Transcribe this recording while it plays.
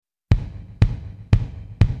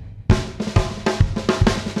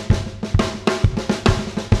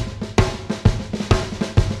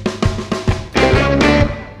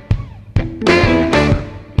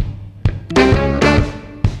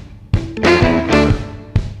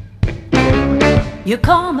You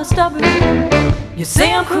call me stubborn, you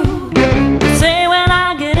say I'm cruel. You say when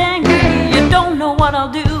I get angry, you don't know what I'll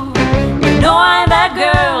do. You know I ain't that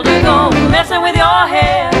girl to go messing with your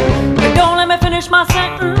hair. You don't let me finish my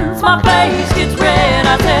sentence, my face gets red.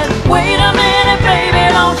 I said, wait a minute,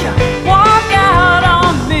 baby, don't you walk out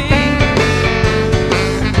on me.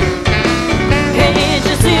 Can't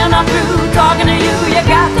you see I'm not through talking to you? You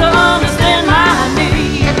got to understand my need.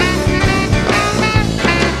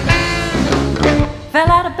 Fell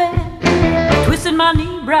out of bed, twisted my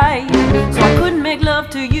knee right, so I couldn't make love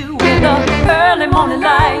to you in the early morning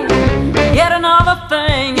light. Yet another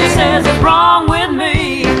thing he says is wrong with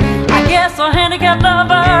me. I guess a handicapped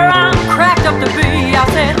lover I'm cracked up to be. I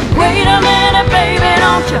said, wait a minute, baby,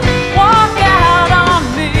 don't you walk out on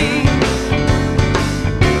me.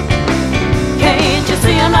 Can't you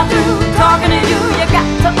see I'm not through talking to you? You got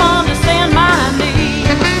to understand my need.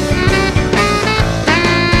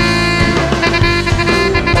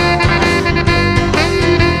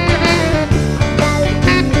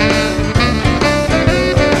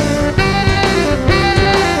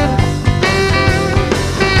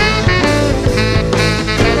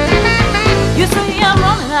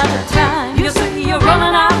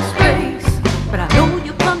 Running out of space, but I know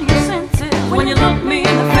you come to your senses when you look me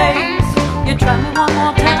in the face. You try me one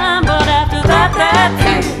more time, but after that, that's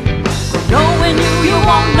it. Knowing you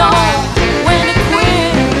won't know when to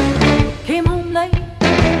quit. Came home late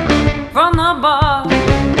from the bar,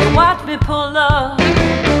 you watched me pull up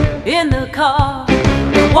in the car.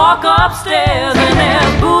 You walk upstairs and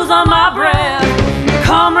there's booze on my breath.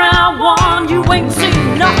 Come round one, you ain't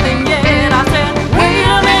seen nothing yet. I said, wait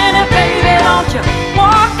a minute, baby, don't you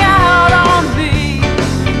walk out on me.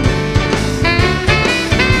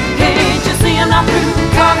 Can't you see I'm not through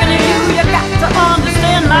talking to you? You got to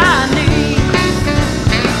understand my need.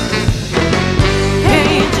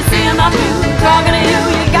 Can't you see I'm not through talking to you?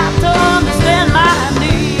 You got to understand my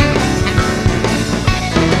need.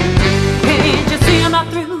 Can't you see I'm not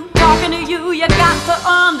through talking to you? You got to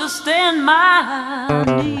understand my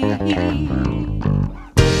need.